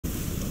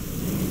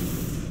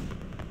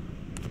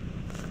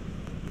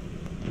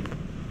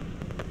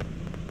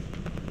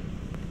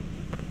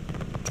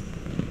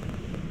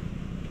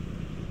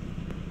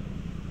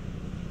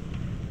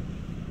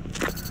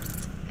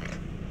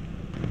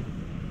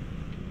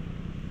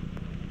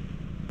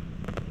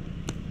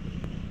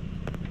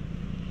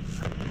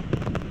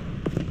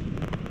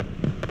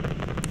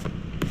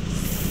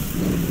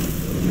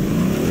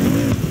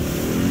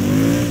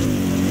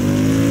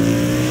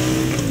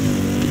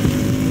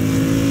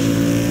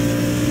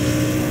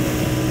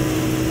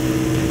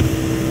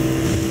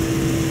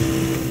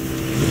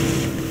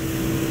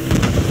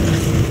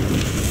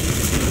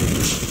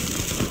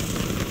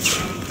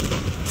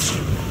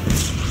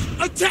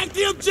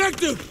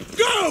objective!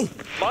 Go!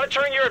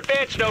 Monitoring your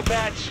advance,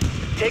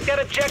 Nopads. Take that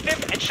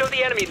objective and show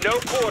the enemy no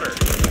quarter.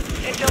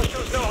 Intel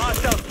shows no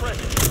hostiles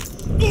present.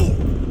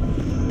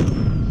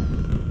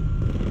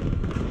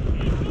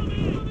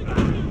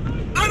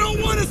 I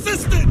don't want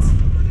assistance!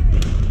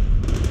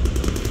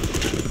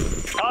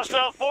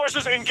 Hostile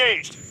forces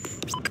engaged.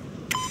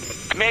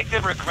 Make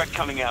them regret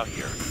coming out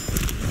here.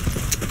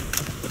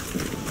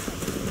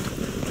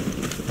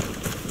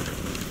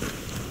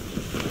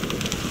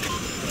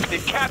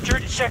 They've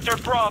captured Sector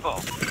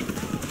Bravo.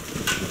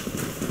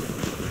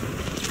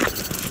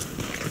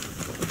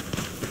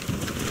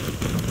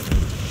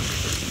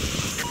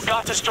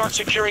 Got to start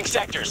securing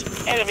sectors.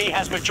 Enemy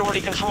has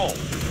majority control.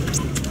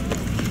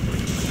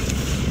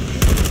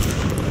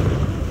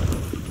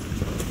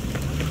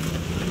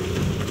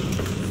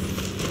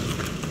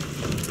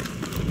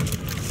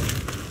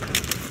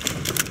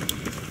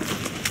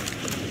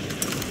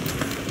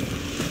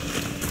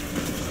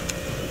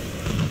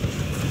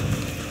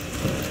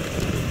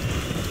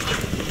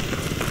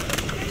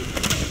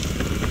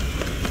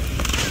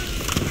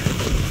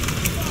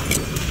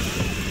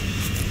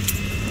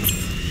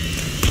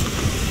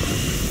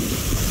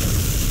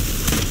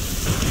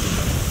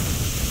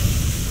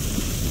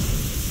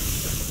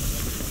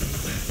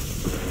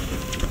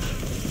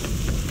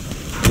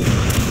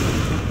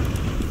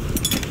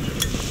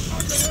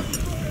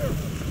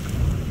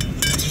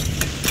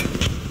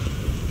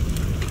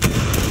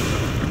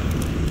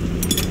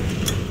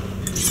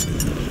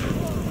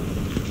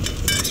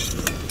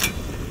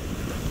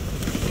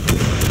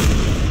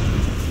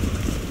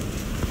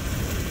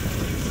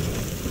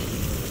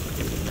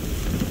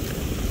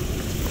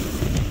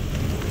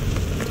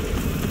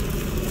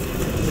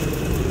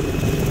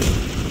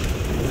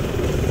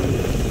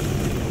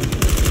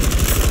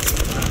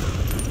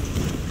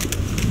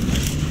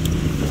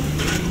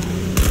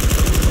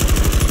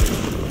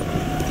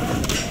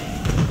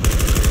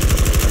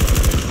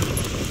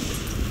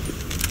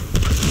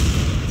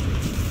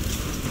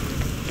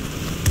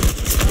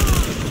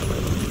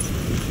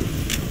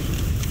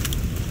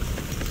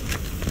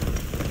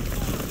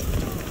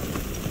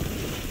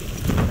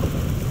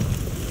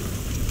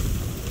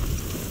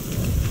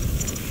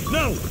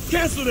 No!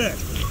 Cancel that!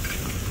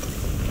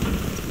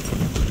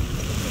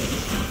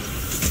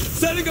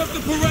 Setting up the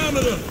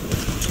parameter!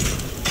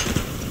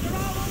 They're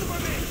all over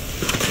me!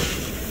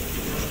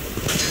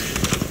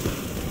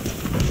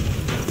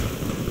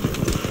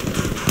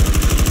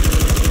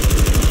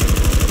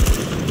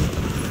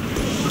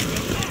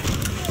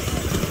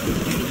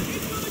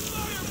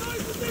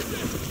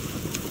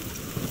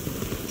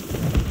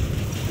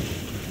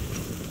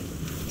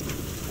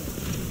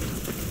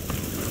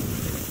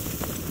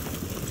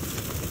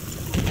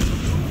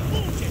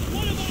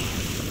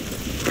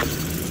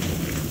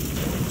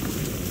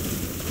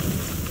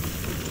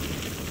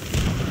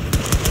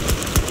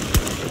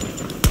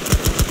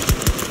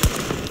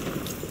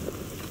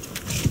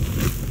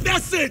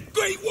 That's it!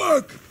 Great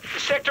work! The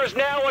sector is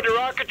now under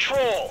our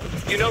control.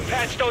 You know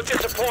Pats don't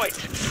disappoint.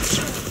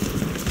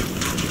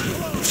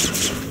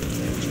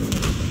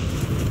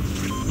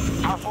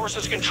 Our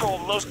forces control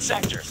most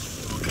sectors.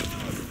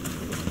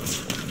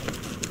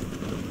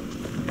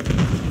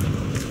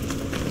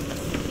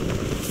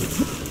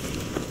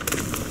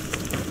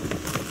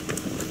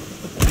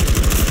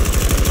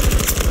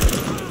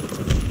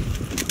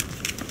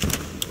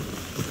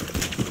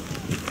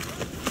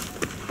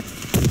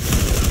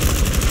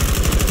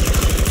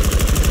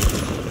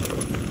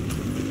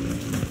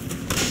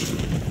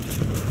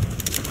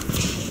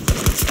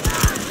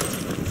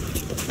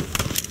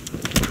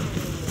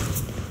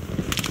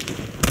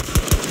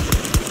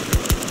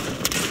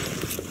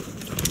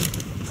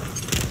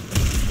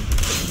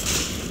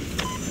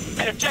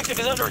 An objective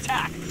is under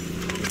attack.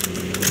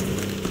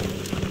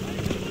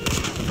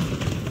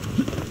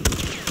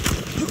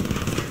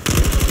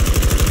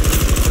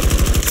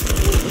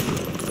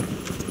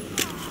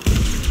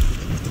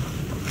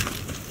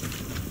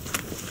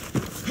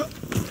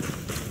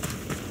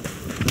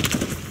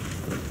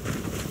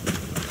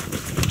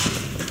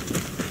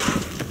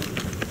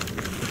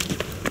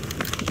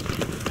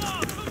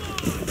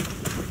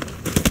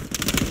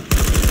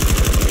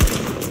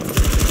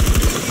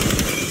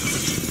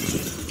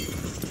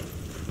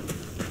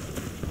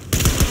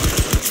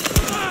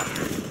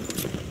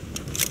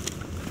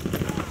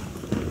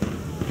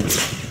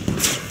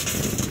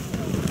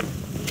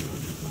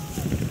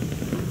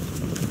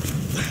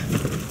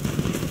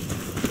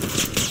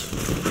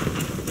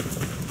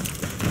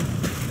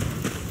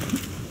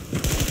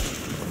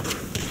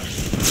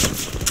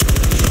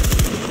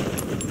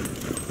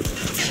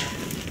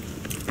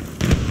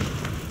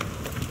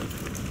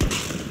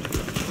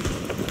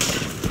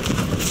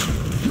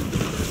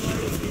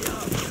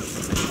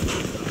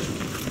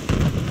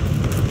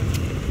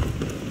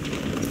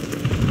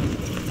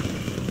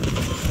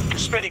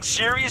 Spending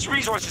serious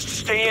resources to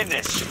stay in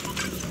this.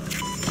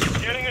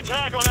 Getting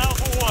attack on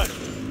Alpha 1.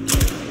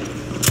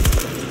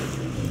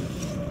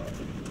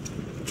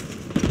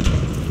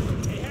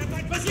 They have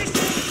my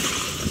position!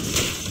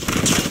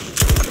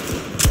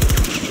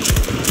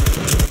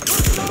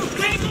 Let's go,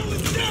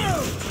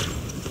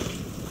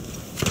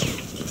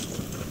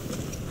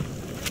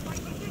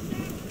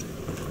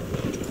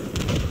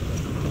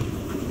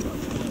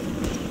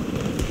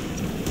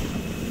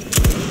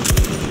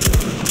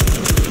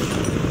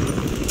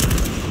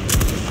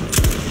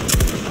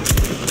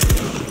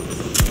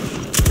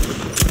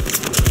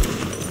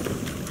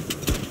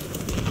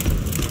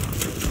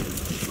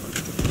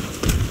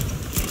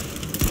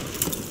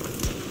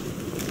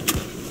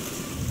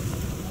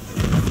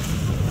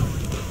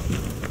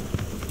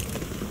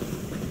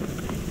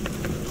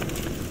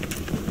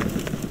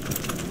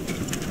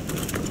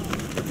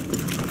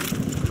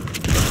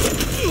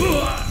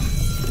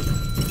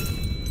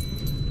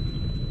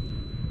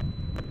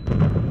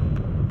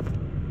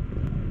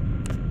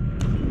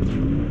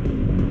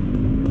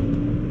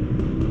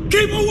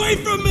 away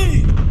from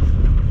me!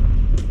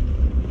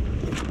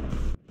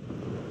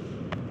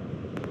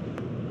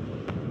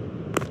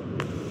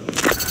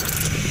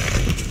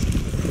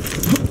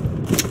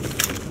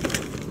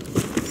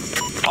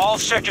 All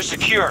sectors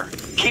secure.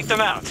 Keep them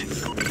out.